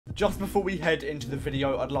Just before we head into the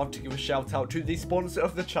video, I'd love to give a shout out to the sponsor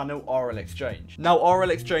of the channel, RL Exchange. Now, RL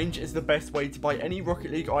Exchange is the best way to buy any Rocket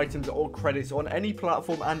League items or credits on any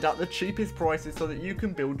platform and at the cheapest prices so that you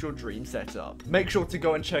can build your dream setup. Make sure to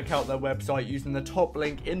go and check out their website using the top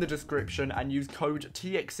link in the description and use code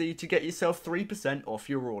TXC to get yourself 3% off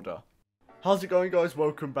your order. How's it going, guys?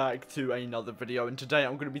 Welcome back to another video, and today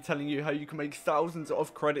I'm going to be telling you how you can make thousands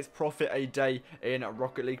of credits profit a day in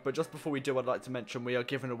Rocket League. But just before we do, I'd like to mention we are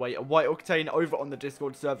giving away a White Octane over on the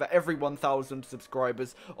Discord server every 1,000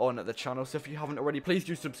 subscribers on the channel. So if you haven't already, please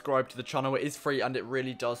do subscribe to the channel. It is free and it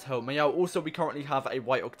really does help me out. Also, we currently have a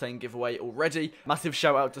White Octane giveaway already. Massive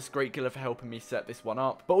shout out to Scrapekiller for helping me set this one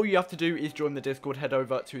up. But all you have to do is join the Discord, head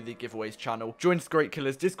over to the giveaways channel, join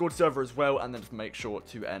Scrapekiller's Discord server as well, and then just make sure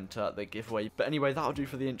to enter the giveaway. But anyway, that'll do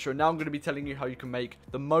for the intro. Now I'm going to be telling you how you can make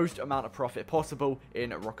the most amount of profit possible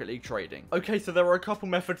in Rocket League trading. Okay, so there are a couple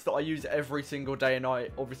methods that I use every single day, and I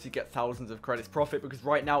obviously get thousands of credits profit because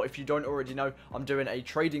right now, if you don't already know, I'm doing a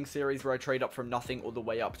trading series where I trade up from nothing all the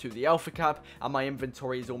way up to the alpha cap, and my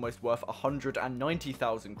inventory is almost worth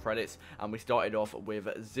 190,000 credits, and we started off with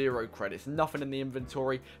 0 credits, nothing in the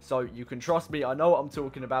inventory. So you can trust me, I know what I'm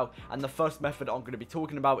talking about. And the first method I'm going to be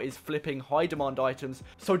talking about is flipping high demand items.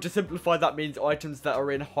 So to simplify, that means items that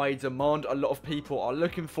are in high demand. A lot of people are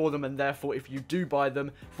looking for them, and therefore if you do buy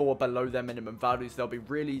them for below their minimum values, they'll be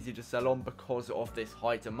really easy to sell on because of this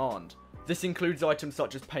high demand. This includes items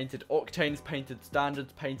such as painted Octanes, painted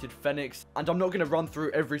Standards, painted Fenix, and I'm not going to run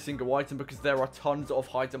through every single item because there are tons of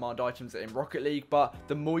high demand items in Rocket League, but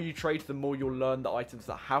the more you trade, the more you'll learn the items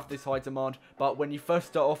that have this high demand. But when you first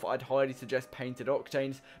start off, I'd highly suggest painted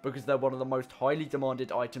Octanes because they're one of the most highly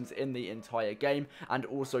demanded items in the entire game, and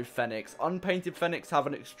also Fenix. Unpainted Fenix have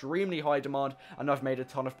an extremely high demand, and I've made a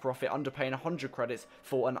ton of profit underpaying 100 credits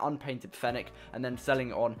for an unpainted Fenix and then selling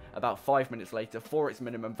it on about 5 minutes later for its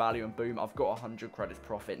minimum value, and boom, I've got 100 credits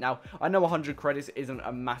profit. Now, I know 100 credits isn't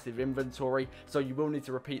a massive inventory, so you will need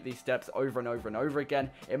to repeat these steps over and over and over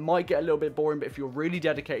again. It might get a little bit boring, but if you're really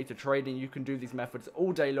dedicated to trading, you can do these methods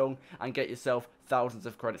all day long and get yourself thousands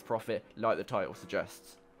of credits profit like the title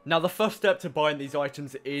suggests. Now, the first step to buying these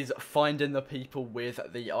items is finding the people with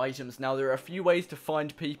the items. Now, there are a few ways to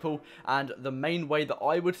find people, and the main way that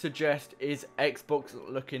I would suggest is Xbox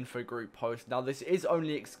looking for group posts. Now, this is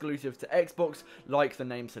only exclusive to Xbox, like the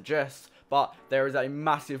name suggests, but there is a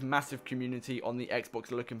massive community on the Xbox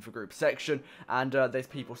looking for group section, and there's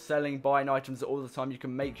people selling, buying items all the time. You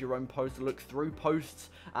can make your own posts, look through posts,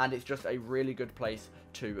 and it's just a really good place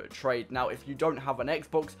to trade. Now, if you don't have an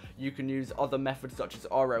Xbox, you can use other methods such as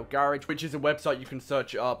RL Garage, which is a website. You can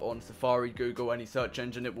search it up on Safari, Google, any search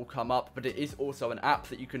engine, it will come up, but it is also an app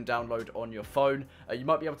that you can download on your phone. You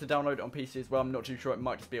might be able to download it on PC as well. I'm not too sure, it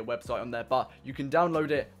might just be a website on there, but you can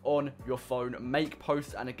download it on your phone, make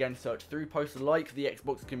posts, and again search through posts like the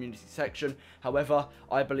Xbox community section. However,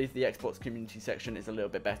 I believe the Xbox community section is a little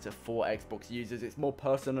bit better for Xbox users. It's more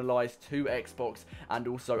personalized to Xbox, and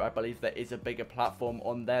also I believe there is a bigger platform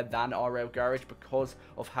on there than RL Garage because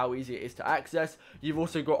of how easy it is to access. You've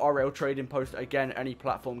also got RL Trading Post. Again, any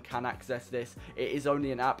platform can access this. It is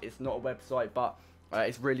only an app, it's not a website, but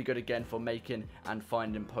it's really good again for making and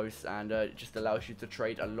finding posts, and it just allows you to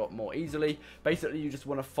trade a lot more easily. Basically, you just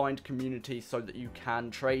want to find communities so that you can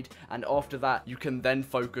trade, and after that you can then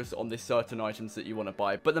focus on the certain items that you want to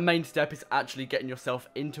buy. But the main step is actually getting yourself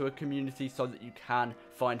into a community so that you can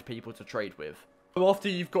find people to trade with. So after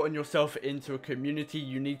you've gotten yourself into a community,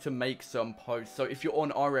 you need to make some posts. So if you're on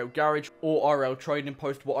RL Garage or RL Trading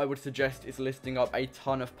Post, what I would suggest is listing up a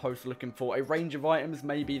ton of posts looking for a range of items,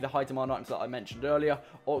 maybe the high demand items that I mentioned earlier,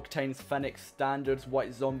 Octanes, Fenix, Standards,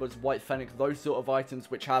 White Zombas, White Fenix, those sort of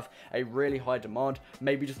items which have a really high demand.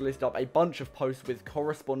 Maybe just list up a bunch of posts with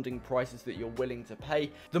corresponding prices that you're willing to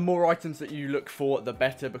pay. The more items that you look for, the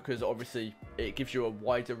better, because obviously it gives you a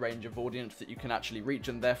wider range of audience that you can actually reach,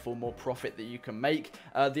 and therefore more profit that you can make.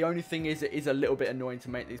 The only thing is, it is a little bit annoying to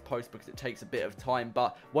make these posts because it takes a bit of time,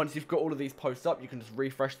 but once you've got all of these posts up, you can just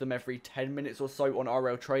refresh them every 10 minutes or so on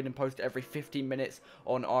RL Trading Post, every 15 minutes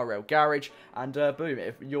on RL Garage, and boom,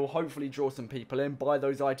 if you'll hopefully draw some people in, buy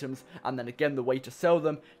those items, and then again, the way to sell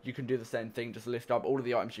them, you can do the same thing, just list up all of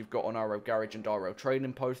the items you've got on RL Garage and RL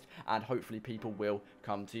Trading Post, and hopefully people will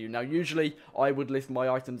come to you. Now, usually I would list my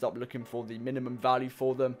items up looking for the minimum value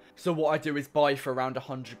for them, so what I do is buy for around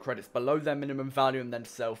 100 credits below their minimum value and then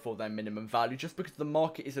sell for their minimum value, just because the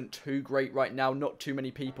market isn't too great right now. Not too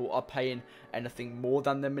many people are paying anything more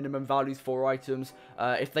than their minimum values for items.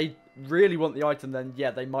 If they really want the item, then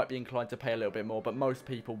yeah, they might be inclined to pay a little bit more, but most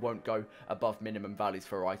people won't go above minimum values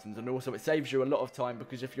for items. And also it saves you a lot of time,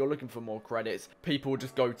 because if you're looking for more credits, people will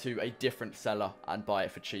just go to a different seller and buy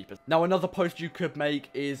it for cheaper. Now, another post you could make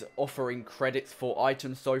is offering credits for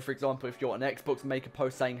items. So for example, if you're on Xbox, make a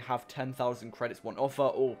post saying have 10,000 credits, one offer,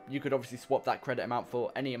 or you could obviously swap that credit amount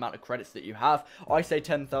for any amount of credits that you have. I say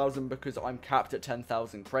 10,000 because I'm capped at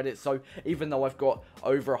 10,000 credits, so even though I've got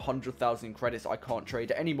over 100,000 credits, I can't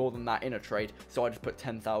trade any more than that in a trade, so I just put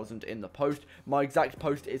 10,000 in the post. My exact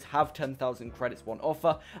post is have 10,000 credits, one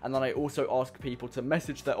offer, and then I also ask people to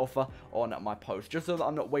message their offer on my post, just so that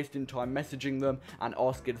I'm not wasting time messaging them and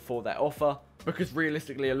asking for their offer, because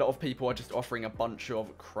realistically a lot of people are just offering a bunch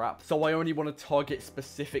of crap. So I only want to target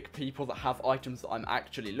specific people that have items that I'm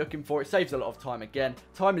actually looking for. It saves a lot of time. Again,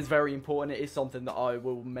 time is very important. It is something that I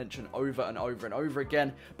will mention over and over and over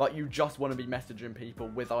again, but you just want to be messaging people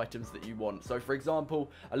with items that you want. So for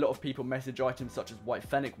example, a lot of people message items such as White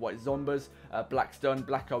Fennec, White Zombas, Black Stone,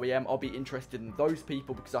 Black OEM. I'll be interested in those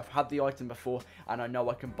people because I've had the item before and I know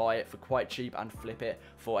I can buy it for quite cheap and flip it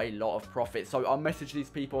for a lot of profit. So I'll message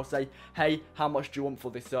these people, say, hey, how much do you want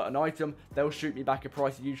for this certain item? They'll shoot me back a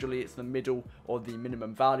price. Usually it's the middle or the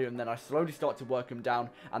minimum value, and then I slowly start to work them down,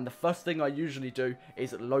 and the first thing I usually do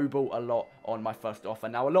is lowball a lot on my first offer.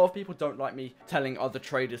 Now, a lot of people don't like me telling other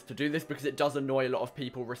traders to do this because it does annoy a lot of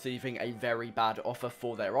people receiving a very bad offer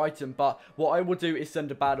for their item, but what I will do is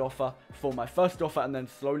send a bad offer for my first offer and then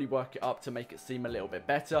slowly work it up to make it seem a little bit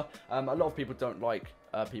better. A lot of people don't like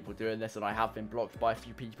people doing this, and I have been blocked by a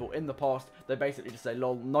few people in the past. They basically just say,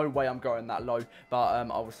 lol, no way I'm going that low, but I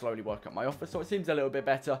will slowly work up my offer so it seems a little bit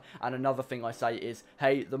better. And another thing I say is,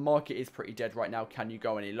 hey, the market is pretty dead right now, can you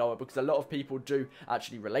go any lower? Because a lot of people do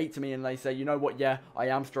actually relate to me and they say, you know what, yeah, I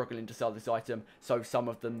am struggling to sell this item. So some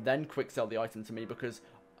of them then quick sell the item to me because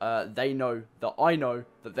they know that I know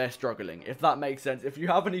that they're struggling, if that makes sense. If you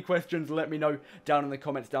have any questions, let me know down in the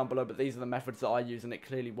comments down below, but these are the methods that I use and it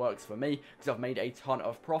clearly works for me because I've made a ton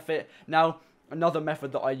of profit. Now, another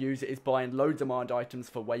method that I use is buying low demand items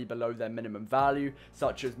for way below their minimum value,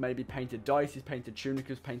 such as maybe painted dices, painted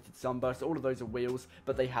tunicas, painted sunbursts. All of those are wheels,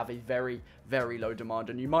 but they have a very, very low demand.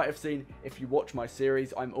 And you might have seen, if you watch my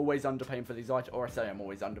series, I'm always underpaying for these items, or I say I'm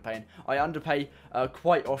always underpaying. I underpay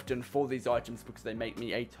quite often for these items because they make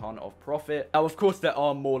me a ton of profit. Now, of course, there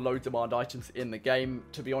are more low demand items in the game.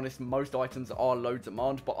 To be honest, most items are low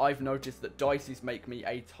demand, but I've noticed that dices make me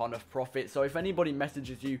a ton of profit. So if anybody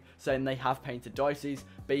messages you saying they have painted dices,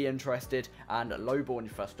 be interested and lowball on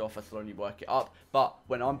your first offer, slowly work it up. But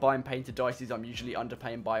when I'm buying painted dices, I'm usually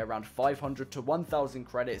underpaying by around 500 to 1,000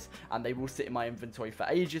 credits, and they will sit in my inventory for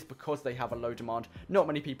ages because they have a low demand. Not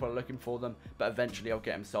many people are looking for them, but eventually I'll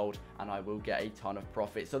get them sold and I will get a ton of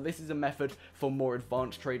profit. So this is a method for more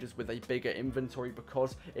advanced traders with a bigger inventory,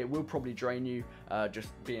 because it will probably drain you just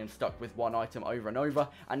being stuck with one item over and over.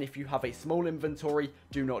 And if you have a small inventory,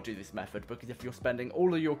 do not do this method, because if you're spending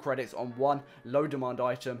all of your credits on one low demand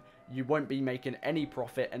item, you won't be making any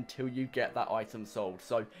profit until you get that item sold.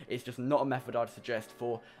 So it's just not a method I'd suggest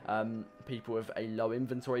for people with a low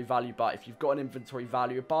inventory value. But if you've got an inventory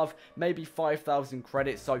value above maybe 5,000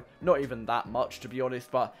 credits, so not even that much to be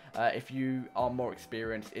honest, but if you are more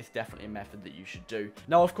experienced, it's definitely a method that you should do.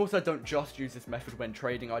 Now, of course, I don't just use this method when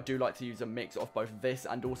trading. I do like to use a mix of both this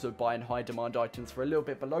and also buying high demand items for a little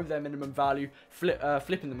bit below their minimum value,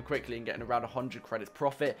 flipping them quickly and getting around 100 credits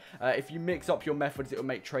profit. If you mix up your methods, it will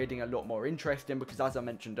make trading a lot more interesting, because as I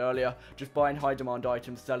mentioned earlier, just buying high demand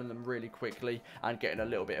items, selling them really quickly and getting a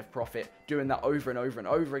little bit of profit, doing that over and over and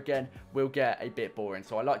over again will get a bit boring.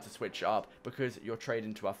 So I like to switch it up because you're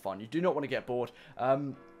trading to have fun. You do not want to get bored.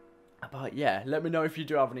 But yeah, let me know if you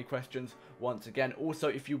do have any questions once again. Also,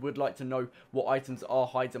 if you would like to know what items are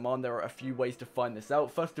high demand, there are a few ways to find this out.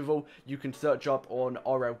 First of all, you can search up on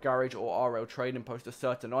RL Garage or RL Trade and post a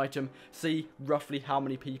certain item. See roughly how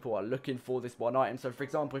many people are looking for this one item. So for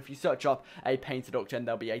example, if you search up a painted Octane,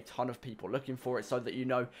 there'll be a ton of people looking for it, so that you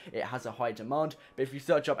know it has a high demand. But if you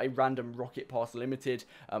search up a random Rocket Pass Limited,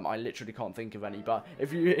 I literally can't think of any, but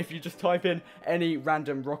if you just type in any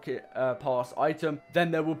random Rocket Pass item, then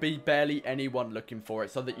there will be barely anyone looking for it,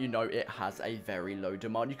 so that you know it has a very low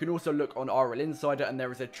demand. You can also look on RL Insider, and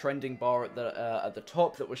there is a trending bar at the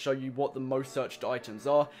top that will show you what the most searched items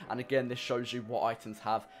are, and again this shows you what items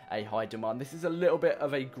have a high demand. This is a little bit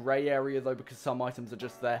of a grey area though, because some items are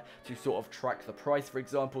just there to sort of track the price. For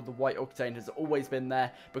example, the white octane has always been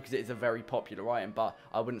there because it is a very popular item, but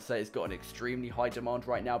I wouldn't say it's got an extremely high demand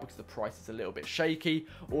right now because the price is a little bit shaky.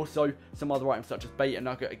 Also, some other items such as beta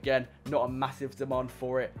nugget, again, not a massive demand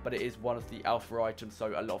for it, but it is one of the alpha items,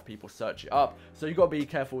 so a lot of people search it up. So you've got to be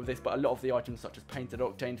careful with this, but a lot of the items such as painted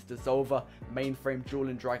octanes, dissolver, mainframe,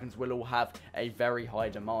 dueling dragons will all have a very high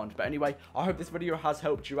demand. But anyway, I hope this video has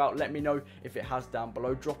helped you out. Let me know if it has down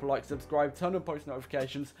below. Drop a like, subscribe, turn on post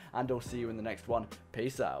notifications, and I'll see you in the next one.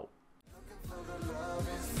 Peace out.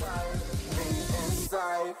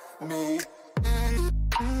 Inside me.